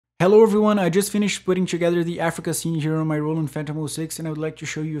Hello everyone, I just finished putting together the Africa scene here on my Roland Fantom 06 and I would like to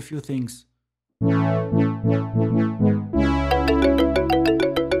show you a few things.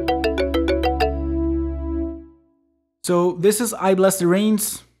 So this is I Bless the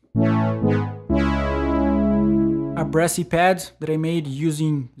Rains, a brassy pad that I made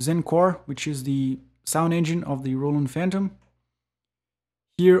using Zen-Core, which is the sound engine of the Roland Fantom.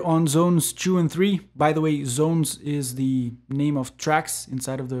 Here on zones 2 and 3, by the way, zones is the name of tracks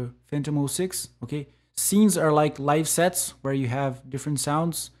inside of the Fantom 06, okay? Scenes are like live sets where you have different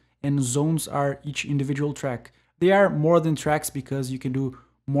sounds, and zones are each individual track. They are more than tracks because you can do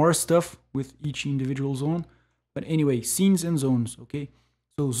more stuff with each individual zone. But anyway, scenes and zones, okay?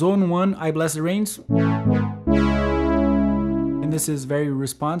 So zone 1, I Bless the Rains. And this is very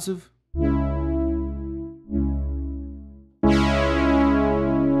responsive.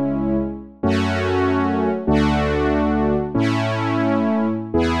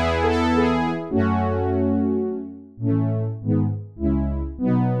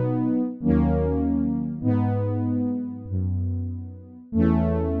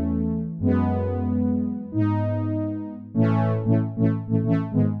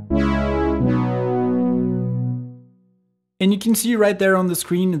 And you can see right there on the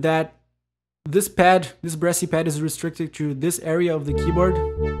screen that this pad, this brassy pad, is restricted to this area of the keyboard.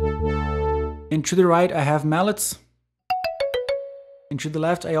 And to the right I have mallets. And to the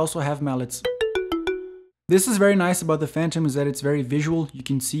left I also have mallets. This is very nice about the Fantom, is that it's very visual. You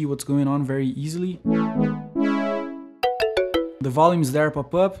can see what's going on very easily. The volumes there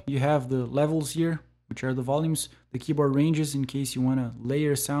pop up. You have the levels here, which are the volumes. The keyboard ranges in case you want to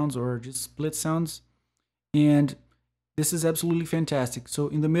layer sounds or just split sounds. And this is absolutely fantastic. So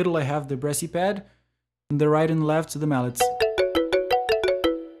in the middle I have the brassy pad, and the right and left the mallets.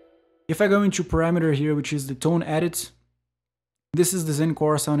 If I go into parameter here, which is the tone edit, this is the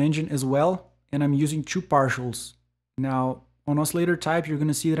Zen-Core sound engine as well, and I'm using 2 partials. Now on oscillator type you're going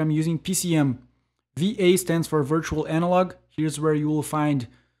to see that I'm using PCM. VA stands for virtual analog. Here's where you will find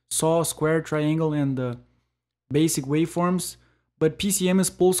saw, square, triangle, and the basic waveforms. But PCM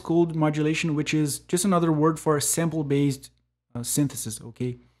is pulse code modulation, which is just another word for sample-based synthesis,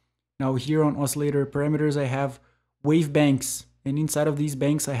 okay? Now here on oscillator parameters I have wave banks, and inside of these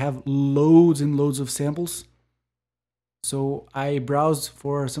banks I have loads and loads of samples. So I browsed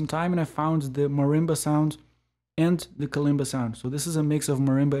for some time and I found the marimba sound and the kalimba sound. So this is a mix of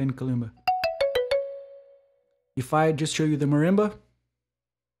marimba and kalimba. If I just show you the marimba,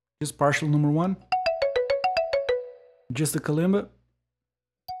 just partial number 1. Just the kalimba.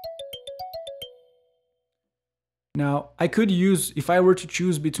 Now I could use, if I were to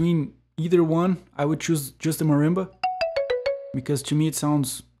choose between either one, I would choose just the marimba, because to me it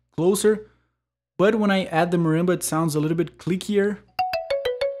sounds closer. But when I add the marimba it sounds a little bit clickier.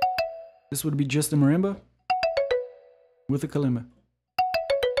 This would be just the marimba with the kalimba.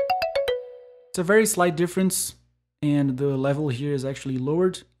 It's a very slight difference, and the level here is actually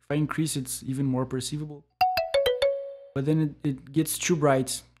lowered. If I increase it's even more perceivable. But then it gets too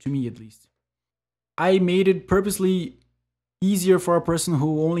bright, to me at least. I made it purposely easier for a person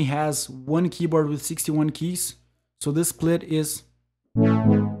who only has one keyboard with 61 keys. So this split is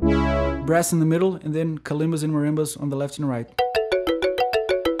brass in the middle and then kalimbas and marimbas on the left and right.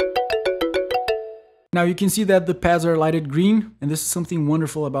 Now you can see that the pads are lighted green, and this is something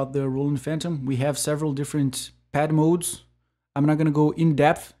wonderful about the Roland Fantom. We have several different pad modes. I'm not going to go in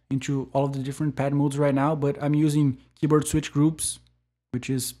depth into all of the different pad modes right now, but I'm using Kbd Sw Groups, which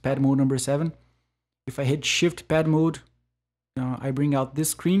is pad mode number 7. If I hit shift pad mode, I bring out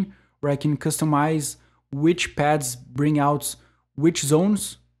this screen where I can customize which pads bring out which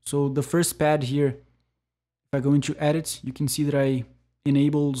zones. So the first pad here, if I go into edit, you can see that I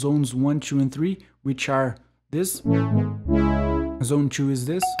enable zones 1, 2, and 3, which are this. Zone 2 is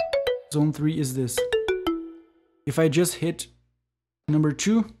this. Zone 3 is this. If I just hit number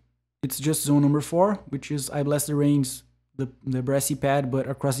 2, it's just zone number 4, which is I Bless the Rains, the brassy pad, but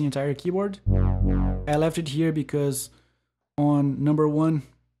across the entire keyboard. I left it here because on number 1,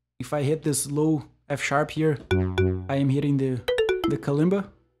 if I hit this low F sharp here, I am hitting the kalimba.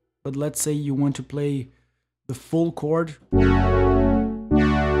 But let's say you want to play the full chord.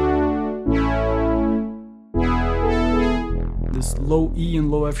 This low E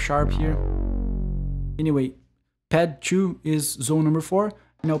and low F sharp here. Anyway, pad 2 is zone number 4.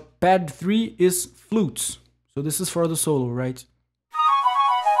 Now pad 3 is flutes. So this is for the solo, right?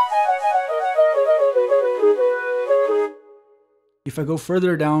 If I go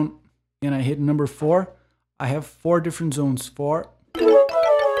further down and I hit number 4, I have 4 different zones. 4,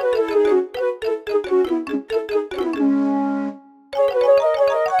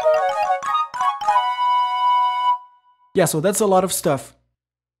 Yeah, so that's a lot of stuff.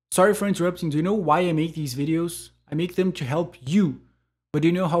 Sorry for interrupting. Do you know why I make these videos? I make them to help you. But do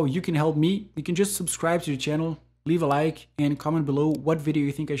you know how you can help me? You can just subscribe to the channel, leave a like, and comment below what video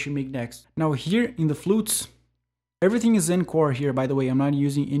you think I should make next. Now here in the flutes, everything is Zen-Core here, by the way. I'm not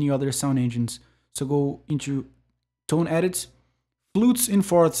using any other sound engines. So go into tone edits. Flutes in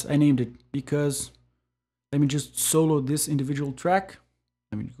fourths, I named it because let me just solo this individual track.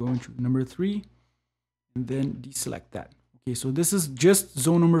 Let me go into number 3 and then deselect that. Okay, so this is just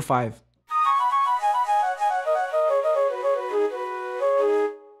zone number 5.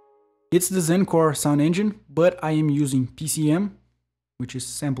 It's the Zen-Core sound engine, but I am using PCM, which is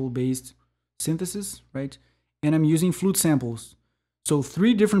sample-based synthesis, right? And I'm using flute samples. So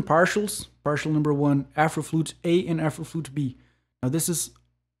 3 different partials. Partial number 1, Afro Flute A and Afro Flute B. Now this is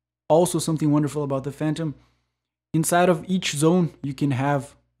also something wonderful about the Fantom. Inside of each zone, you can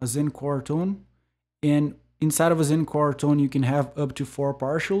have a Zen-Core tone. And inside of a Zen-Core tone, you can have up to 4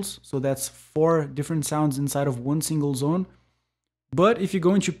 partials. So that's 4 different sounds inside of one single zone. But if you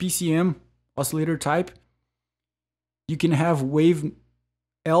go into PCM, oscillator type, you can have wave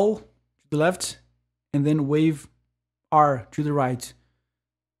L to the left and then wave R to the right.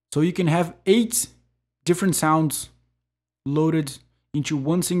 So you can have 8 different sounds loaded into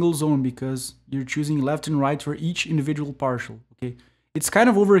one single zone because you're choosing left and right for each individual partial. Okay, it's kind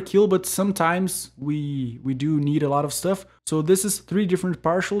of overkill, but sometimes we do need a lot of stuff. So this is 3 different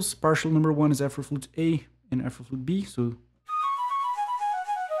partials. Partial number 1 is Afro Flute A and Afro Flute B. So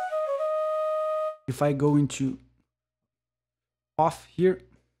if I go into off here,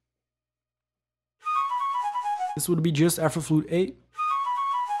 this would be just Afro Flute A.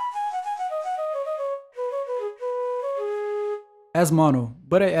 As mono,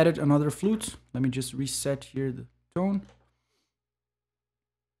 but I added another flute. Let me just reset here the tone.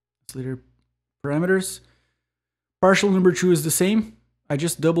 Oscillator parameters. Partial number 2 is the same. I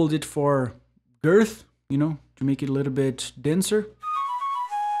just doubled it for girth, you know, to make it a little bit denser.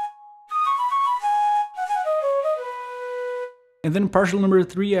 And then partial number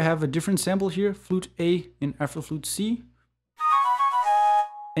 3, I have a different sample here, Flute A and Afro Flute C.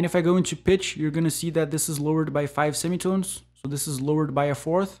 And if I go into pitch, you're going to see that this is lowered by 5 semitones. So this is lowered by a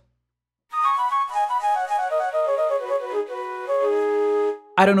 4th.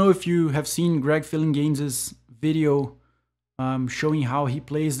 I don't know if you have seen Greg Fillinganes' video showing how he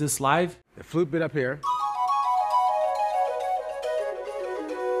plays this live. The flute bit up here.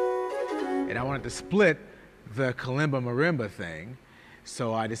 And I wanted to split the kalimba marimba thing,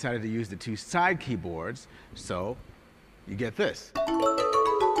 so I decided to use the 2 side keyboards, so you get this.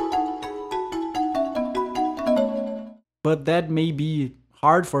 But that may be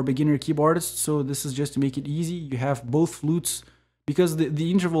hard for beginner keyboardists, so this is just to make it easy. You have both flutes, because the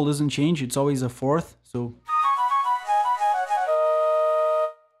interval doesn't change, it's always a 4th, so...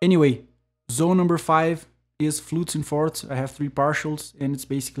 Anyway, zone number 5 is flutes in fourths. I have 3 partials, and it's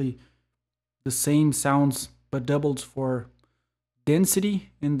basically the same sounds but doubled for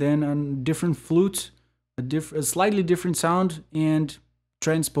density, and then a different flute, a slightly different sound, and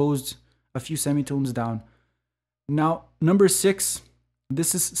transposed a few semitones down. Now number 6,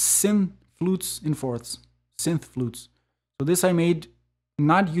 this is synth flutes in fourths, synth flutes. So this I made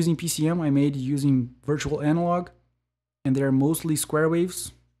not using PCM, I made using virtual analog, and they are mostly square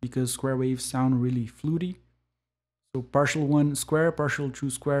waves because square waves sound really fluty. So partial 1 square, partial 2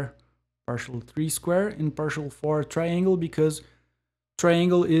 square, partial 3 square, and partial 4 triangle, because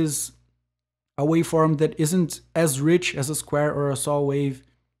triangle is a waveform that isn't as rich as a square or a saw wave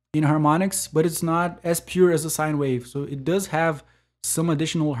in harmonics, but it's not as pure as a sine wave. So it does have some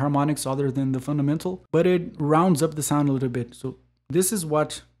additional harmonics other than the fundamental, but it rounds up the sound a little bit. So this is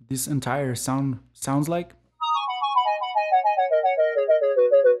what this entire sound sounds like.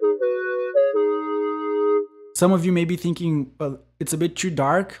 Some of you may be thinking, well, it's a bit too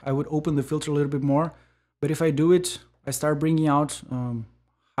dark. I would open the filter a little bit more. But if I do it, I start bringing out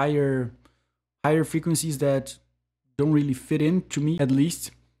higher frequencies that don't really fit in, to me at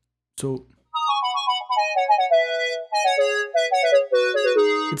least. So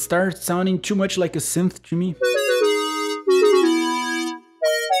it starts sounding too much like a synth to me.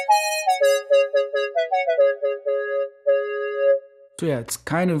 So yeah, it's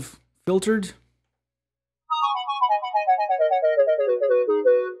kind of filtered.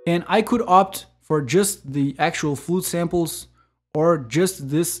 And I could opt for just the actual flute samples or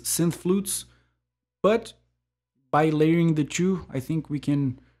just this synth flutes, but by layering the two, I think we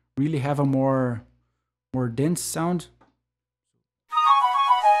can really have a more dense sound.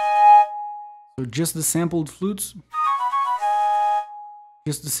 So just the sampled flutes,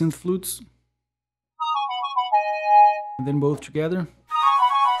 just the synth flutes. and then both together.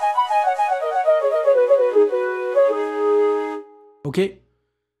 Okay,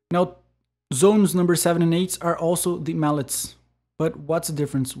 now zones number 7 and 8 are also the mallets. But what's the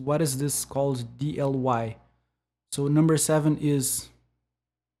difference? What is this called DLY? So number 7 is,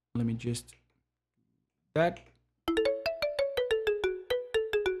 let me just, that.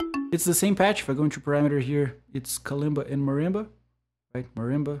 It's the same patch. If I go into parameter here, it's kalimba and marimba, right?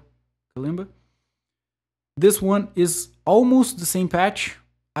 Marimba, kalimba. This one is almost the same patch.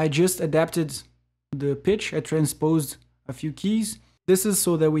 I just adapted the pitch. I transposed a few keys. This is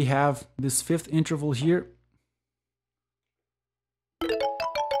so that we have this 5th interval here.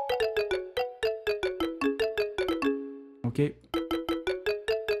 Okay.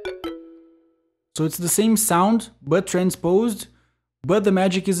 So it's the same sound, but transposed. But the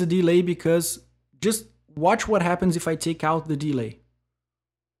magic is a delay, because just watch what happens if I take out the delay.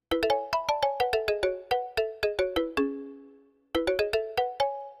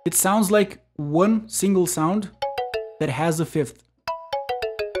 It sounds like one single sound that has a 5th.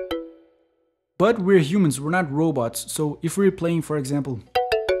 But we're humans, we're not robots. So if we're playing, for example,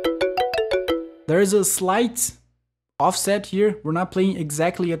 there is a slight offset here. We're not playing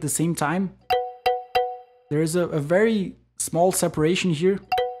exactly at the same time. There is a very small separation here.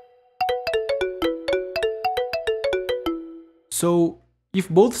 So if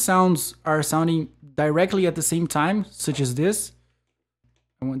both sounds are sounding directly at the same time, such as this,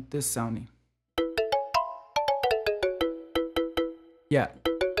 I want this sounding. Yeah.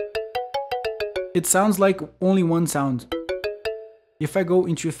 It sounds like only one sound. If I go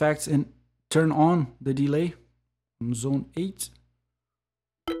into effects and turn on the delay on zone 8,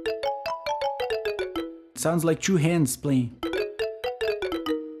 sounds like 2 hands playing.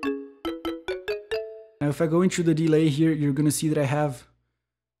 Now if I go into the delay here, you're gonna see that I have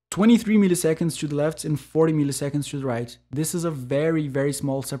 23 milliseconds to the left and 40 milliseconds to the right. This is a very, very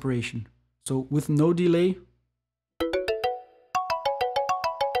small separation. So with no delay,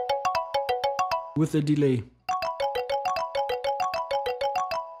 with the delay.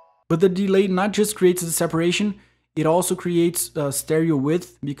 But the delay not just creates the separation, it also creates stereo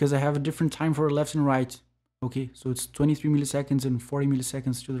width, because I have a different time for left and right. Okay, so it's 23 milliseconds and 40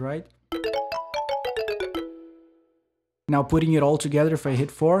 milliseconds to the right. Now putting it all together, if I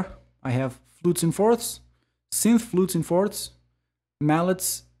hit 4, I have flutes in fourths, synth flutes in fourths,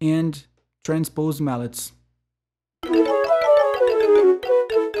 mallets, and transposed mallets.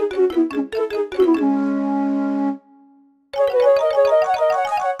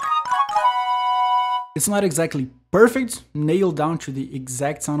 It's not exactly perfect, nailed down to the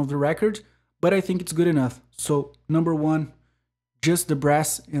exact sound of the record, but I think it's good enough. So number 1, just the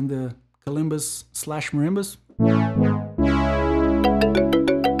brass and the kalimbas / marimbas.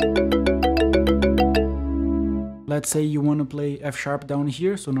 Let's say you want to play F sharp down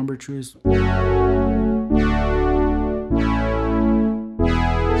here, so number 2 is.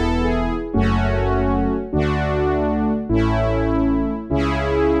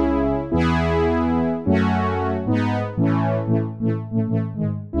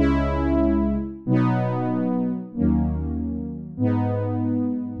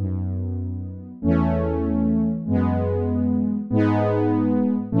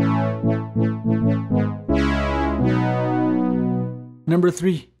 Number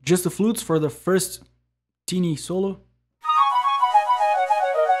 3, just the flutes for the first teeny solo.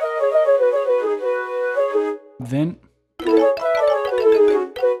 Then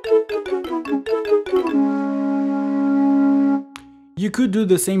you could do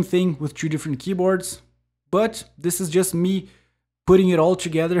the same thing with 2 different keyboards, but this is just me putting it all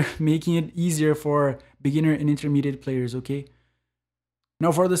together, making it easier for beginner and intermediate players, okay?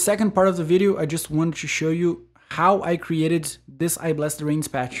 Now for the second part of the video, I just wanted to show you how I created this I Bless the Rains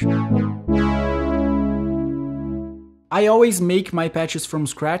patch. I always make my patches from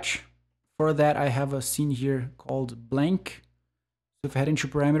scratch. For that, I have a scene here called blank. So if I head into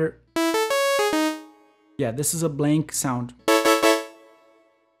parameter, yeah, this is a blank sound.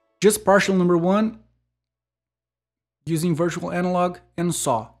 Just partial number 1, using virtual analog and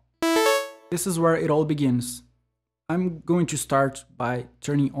saw. This is where it all begins. I'm going to start by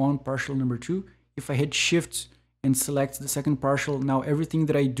turning on partial number 2. If I hit shift and select the second partial, now everything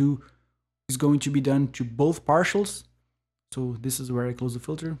that I do is going to be done to both partials. So this is where I close the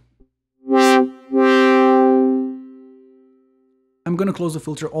filter. I'm going to close the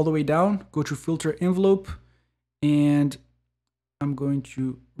filter all the way down, go to filter envelope, and I'm going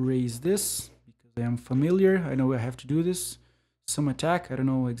to raise this because I am familiar. I know I have to do this. Some attack, I don't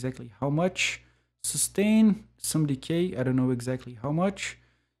know exactly how much. Sustain, some decay, I don't know exactly how much.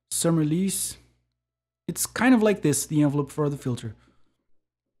 Some release. it's kind of like this, the envelope for the filter.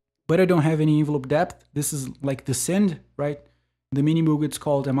 But I don't have any envelope depth. This is like the send, right? The mini Moog, it's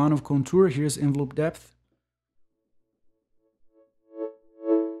called amount of contour. Here's envelope depth.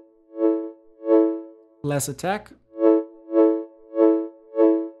 Less attack.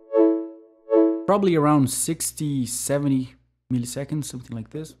 Probably around 60, 70 milliseconds, something like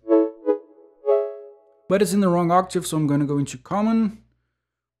this. But it's in the wrong octave, so I'm going to go into Common,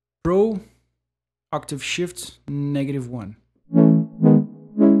 Pro, Octave Shift, -1.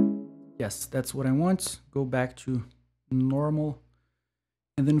 Yes, that's what I want. Go back to normal.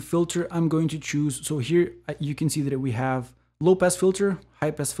 And then filter, I'm going to choose. So here you can see that we have low pass filter,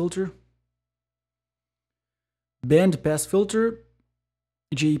 high pass filter, band pass filter.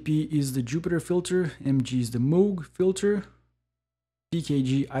 JP is the Jupiter filter, MG is the Moog filter,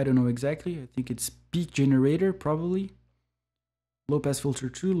 PKG, I don't know exactly, I think it's peak generator probably, low pass filter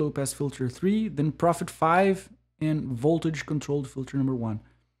 2, low pass filter 3, then Prophet 5, and voltage controlled filter number 1.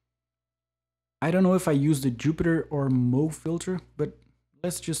 I don't know if I use the Jupiter or Moog filter, but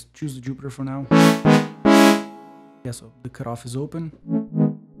let's just choose the Jupiter for now. Yeah, so the cutoff is open.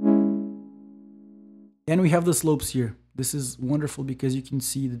 And we have the slopes here. This is wonderful because you can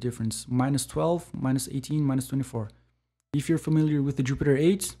see the difference. -12, -18, -24. If you're familiar with the Jupiter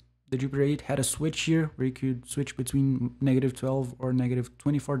 8, the Jupiter 8 had a switch here where you could switch between -12 or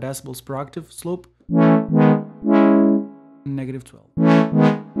 -24 decibels per octave slope. And -12.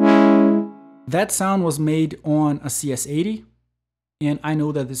 That sound was made on a CS80. And I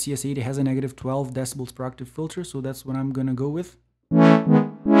know that the CS80 has a -12 decibels per octave filter, so that's what I'm gonna go with.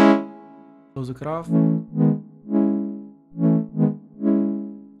 Close the cutoff.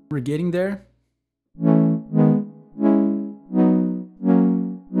 We're getting there.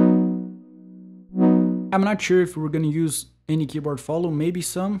 I'm not sure if we're going to use any keyboard follow, maybe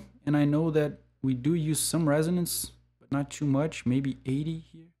some, and I know that we do use some resonance, but not too much, maybe 80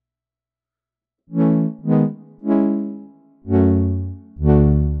 here.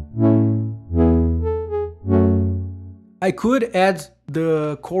 I could add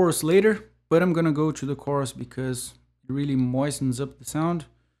the chorus later, but I'm going to go to the chorus because it really moistens up the sound.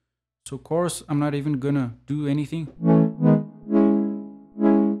 So chorus, I'm not even gonna do anything.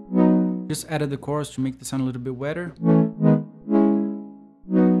 Just added the chorus to make the sound a little bit wetter.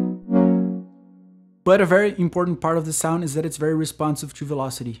 But a very important part of the sound is that it's very responsive to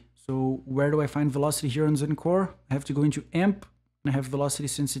velocity. So where do I find velocity here on Zen-Core? I have to go into amp and I have velocity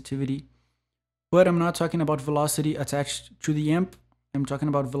sensitivity. But I'm not talking about velocity attached to the amp. I'm talking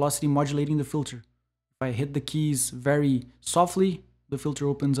about velocity modulating the filter. If I hit the keys very softly, the filter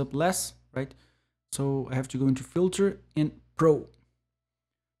opens up less, right? So I have to go into filter and pro.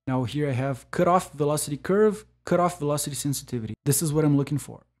 Now here I have cutoff velocity curve, cutoff velocity sensitivity. This is what I'm looking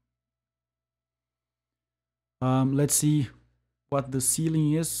for. Let's see what the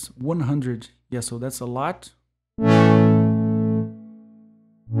ceiling is. 100. Yeah, so that's a lot.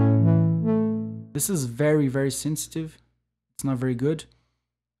 This is very, very sensitive. It's not very good.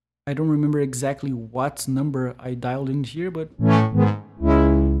 I don't remember exactly what number I dialed in here, but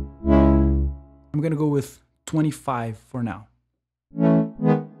I'm gonna go with 25 for now.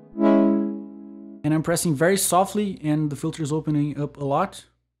 And I'm pressing very softly and the filter is opening up a lot,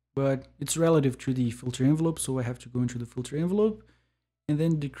 but it's relative to the filter envelope, so I have to go into the filter envelope and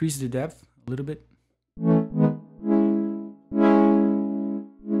then decrease the depth a little bit.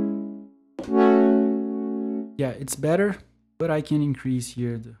 Yeah, it's better, but I can increase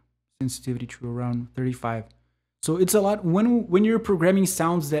here the sensitivity to around 35. So it's a lot. When you're programming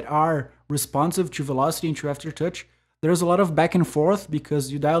sounds that are responsive to velocity and to aftertouch, there's a lot of back and forth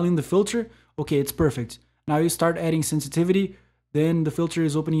because you dial in the filter, okay, it's perfect. Now you start adding sensitivity, then the filter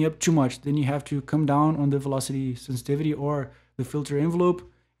is opening up too much. Then you have to come down on the velocity sensitivity or the filter envelope,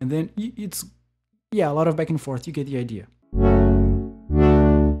 and then it's, yeah, a lot of back and forth. You get the idea.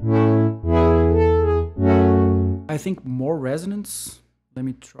 I think more resonance. Let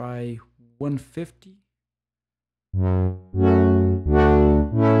me try 150.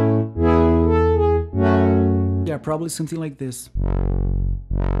 Yeah, probably something like this.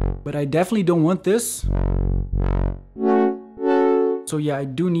 But I definitely don't want this. So yeah, I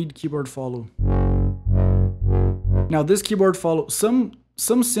do need keyboard follow. Now this keyboard follow, some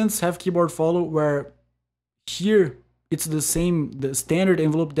synths have keyboard follow where here it's the same, the standard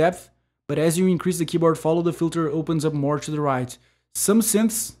envelope depth, but as you increase the keyboard follow, the filter opens up more to the right. Some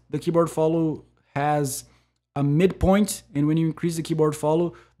synths, the keyboard follow has a midpoint, and when you increase the keyboard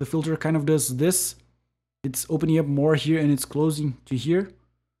follow, the filter kind of does this. It's opening up more here and it's closing to here.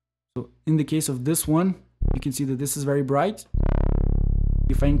 So in the case of this one, you can see that this is very bright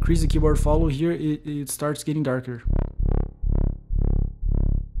If I increase the keyboard follow here, it starts getting darker.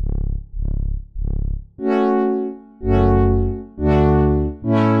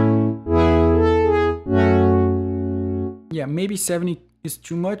 Yeah, maybe 70 is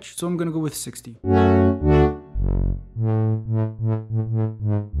too much, so I'm gonna go with 60.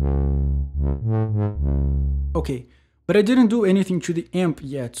 Okay, but I didn't do anything to the amp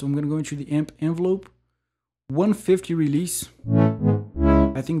yet, so I'm gonna go into the amp envelope. 150 release.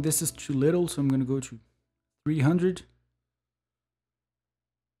 I think this is too little, so I'm gonna go to 300.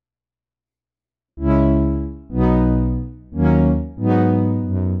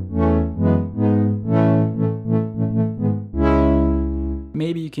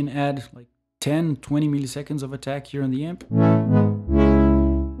 Maybe you can add like 10, 20 milliseconds of attack here on the amp.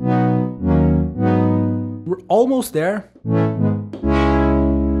 We're almost there.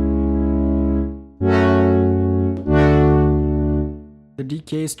 The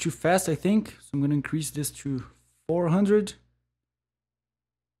decay is too fast, I think, so I'm going to increase this to 400.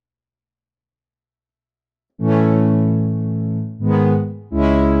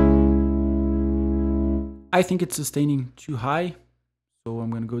 I think it's sustaining too high, so I'm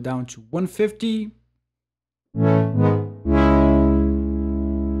going to go down to 150.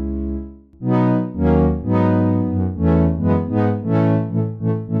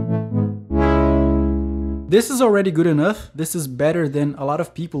 This is already good enough. This is better than a lot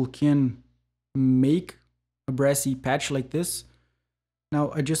of people can make a brassy patch like this.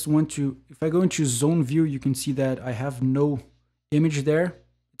 Now I just want to, if I go into zone view, you can see that I have no image there.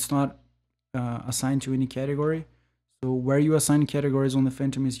 It's not assigned to any category. So where you assign categories on the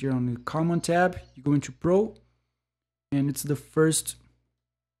Fantom is here on the Common tab. You go into Pro, and it's the first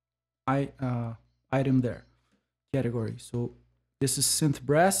item there, category. So this is Synth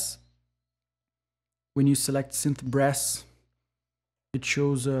Brass. When you select Synth Brass, it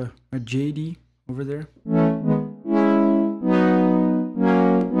shows a JD over there.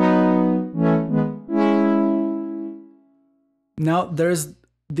 Now there's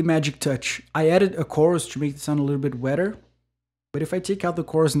the magic touch. I added a chorus to make it sound a little bit wetter, but if I take out the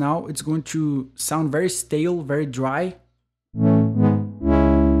chorus now, it's going to sound very stale, very dry.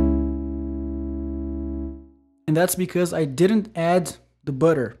 And that's because I didn't add the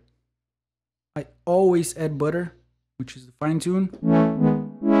butter. I always add butter, which is the fine tune.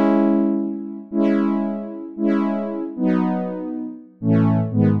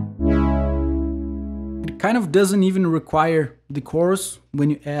 It kind of doesn't even require the chorus when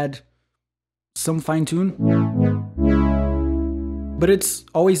you add some fine tune. But it's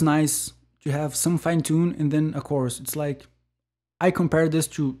always nice to have some fine tune and then a chorus. It's like, I compare this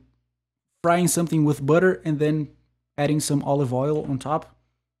to frying something with butter and then adding some olive oil on top.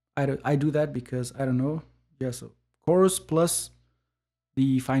 I do that because I don't know. Yeah, so chorus plus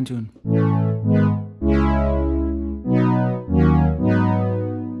the fine tune.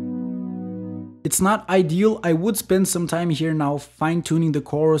 It's not ideal. I would spend some time here now fine tuning the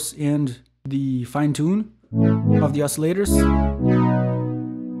chorus and the fine tune of the oscillators,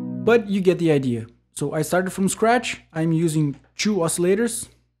 but you get the idea. So I started from scratch. I'm using 2 oscillators,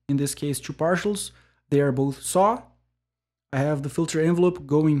 in this case 2 partials. They are both SAW. I have the filter envelope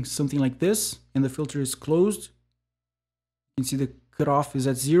going something like this, and the filter is closed. You can see the cutoff is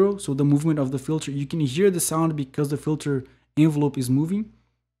at 0, so the movement of the filter, you can hear the sound because the filter envelope is moving,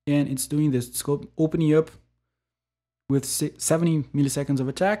 and it's doing this. It's opening up with 70 milliseconds of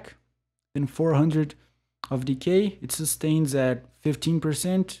attack, then 400 of decay. It sustains at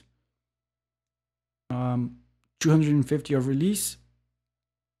 15%, 250 of release.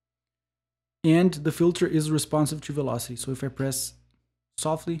 And the filter is responsive to velocity. So if I press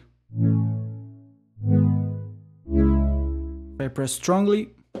softly, if I press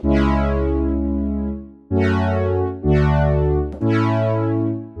strongly,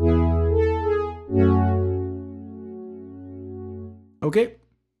 okay.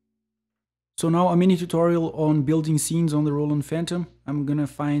 So now a mini tutorial on building scenes on the Roland Fantom. I'm gonna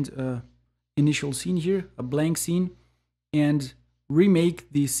find an initial scene here, a blank scene, and remake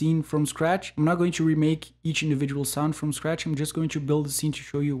the scene from scratch. I'm not going to remake each individual sound from scratch. I'm just going to build the scene to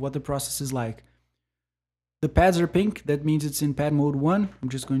show you what the process is like. The pads are pink. That means it's in pad mode 1. I'm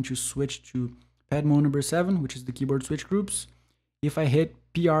just going to switch to pad mode number 7, which is the Kbd Sw Groups. If I hit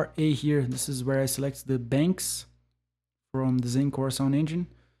PRA here, this is where I select the banks from the Zen-Core sound engine.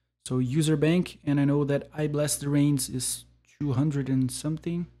 So user bank, and I know that I Bless the Rains is 200 and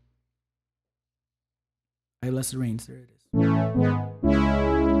something. I Bless the Rains, there it is.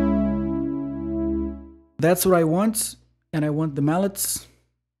 That's what I want, and I want the mallets.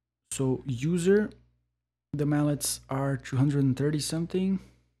 So user, The mallets are 230 something.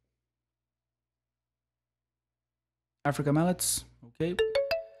 Africa mallets, okay.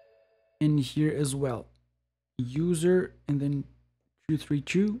 And here as well, user and then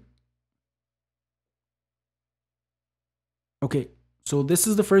 232. Okay, so this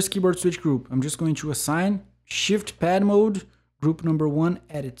is the first keyboard switch group. I'm just going to assign shift pad mode, group number 1,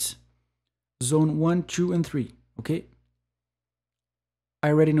 edit, zone 1, 2, and 3, okay. I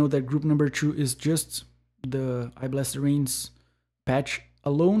already know that group number 2 is just the I Bless the Rains patch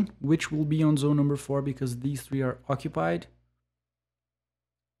alone, which will be on zone number 4 because these 3 are occupied.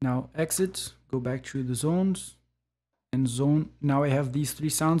 Now exit, go back to the zones, and zone. Now I have these 3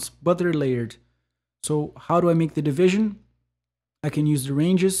 sounds, but they're layered. So how do I make the division? I can use the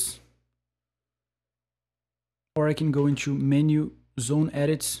ranges, or I can go into menu, zone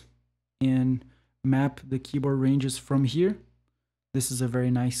edits, and map the keyboard ranges from here. This is a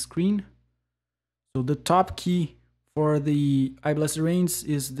very nice screen. So the top key for the I Bless the Rains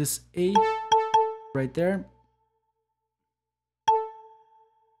is this A right there.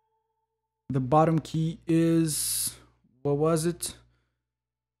 The bottom key is, what was it?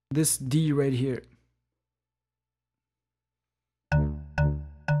 This D right here.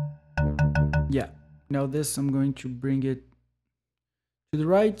 Yeah, now this I'm going to bring it to the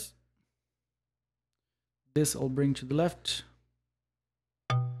right. This I'll bring to the left.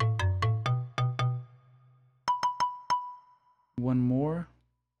 One more.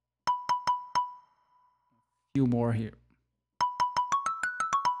 A few more here.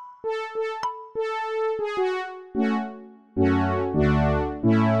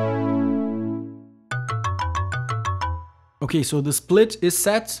 Okay, so the split is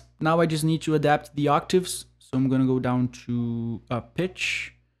set. Now I just need to adapt the octaves. So I'm gonna go down to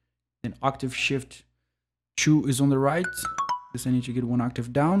pitch, then octave shift 2 is on the right. This I need to get 1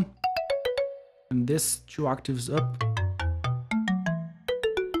 octave down, and this 2 octaves up.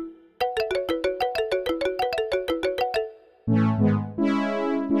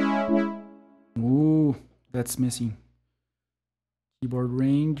 Ooh, that's missing. Keyboard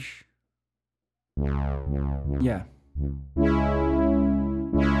range. Yeah.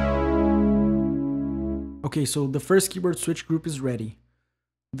 Okay, so the first keyboard switch group is ready.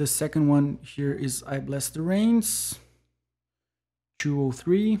 The second one here is I Bless the Rains,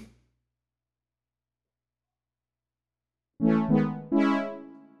 203.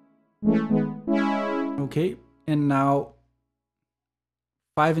 Okay, and now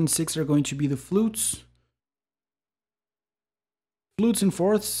 5 and 6 are going to be the flutes. Flutes and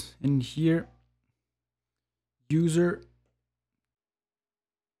fourths, and here user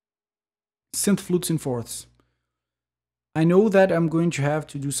synth flutes and fourths. I know that I'm going to have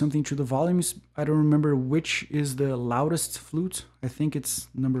to do something to the volumes. I don't remember which is the loudest flute. I think it's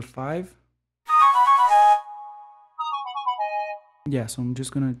number 5. Yeah, so I'm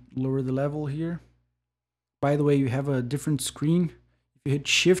just gonna lower the level here. By the way, you have a different screen. If you hit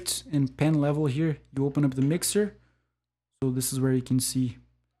shift and pen level here, you open up the mixer. So this is where you can see.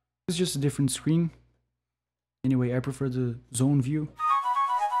 It's just a different screen. Anyway, I prefer the zone view.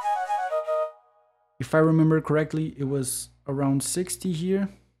 If I remember correctly, it was around 60 here.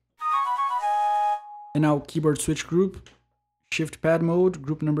 And now keyboard switch group, shift pad mode,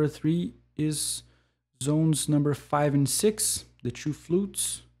 group number 3 is zones number 5 and 6, the 2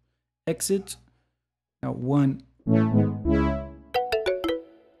 flutes, exit. Now 1,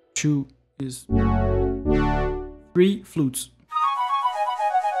 2 is 3 flutes.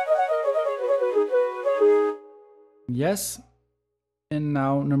 Yes. And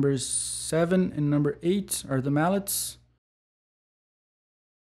now number 7 and number 8 are the mallets.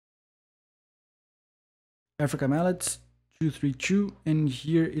 Africa mallets, 232, and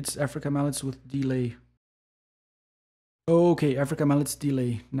here it's Africa mallets with delay. Okay, Africa mallets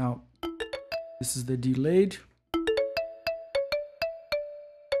delay. Now, this is the delayed.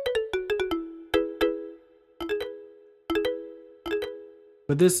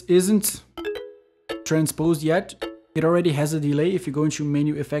 But this isn't transposed yet. It already has a delay. If you go into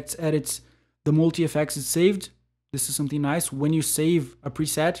menu effects, edits, the multi effects is saved. This is something nice. When you save a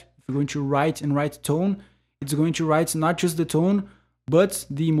preset, if you're going to write and write tone, it's going to write not just the tone, but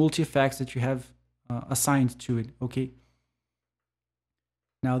the multi effects that you have assigned to it. Okay.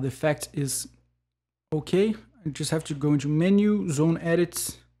 Now the effect is okay. I just have to go into menu, zone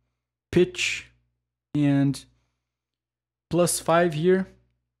edits, pitch, and +5 here.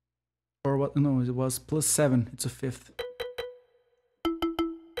 Or what? No, it was +7. It's a 5th.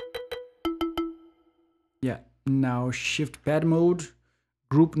 Yeah. Now shift pad mode.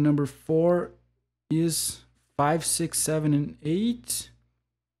 Group number 4 is 5, 6, 7, and 8.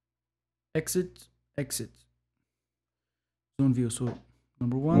 Exit. exit. Zone view. So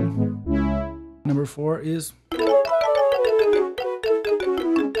number 1. Number 4 is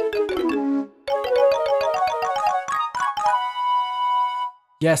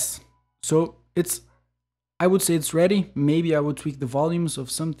yes. So I would say it's ready. Maybe I would tweak the volumes of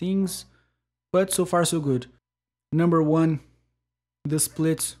some things, but so far so good. Number 1, the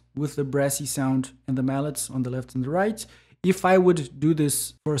split with the brassy sound and the mallets on the left and the right. If I would do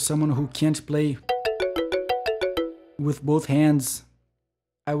this for someone who can't play with both hands,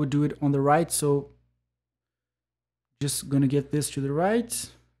 I would do it on the right. So just gonna get this to the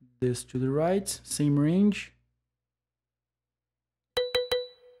right, this to the right, same range.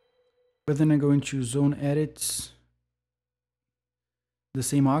 But then I'm going to zone edit, the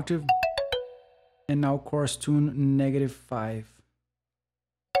same octave, and now coarse tune -5.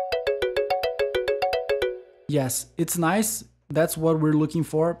 Yes, it's nice. That's what we're looking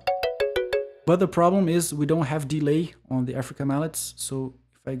for. But the problem is we don't have delay on the Africa Mallets. So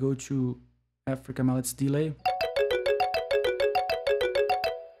if I go to Africa Mallets delay,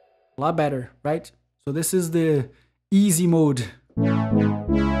 a lot better, right? So this is the easy mode.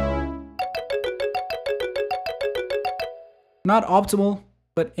 Not optimal,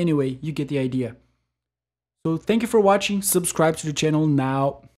 but anyway, you get the idea. So thank you for watching. Subscribe to the channel now.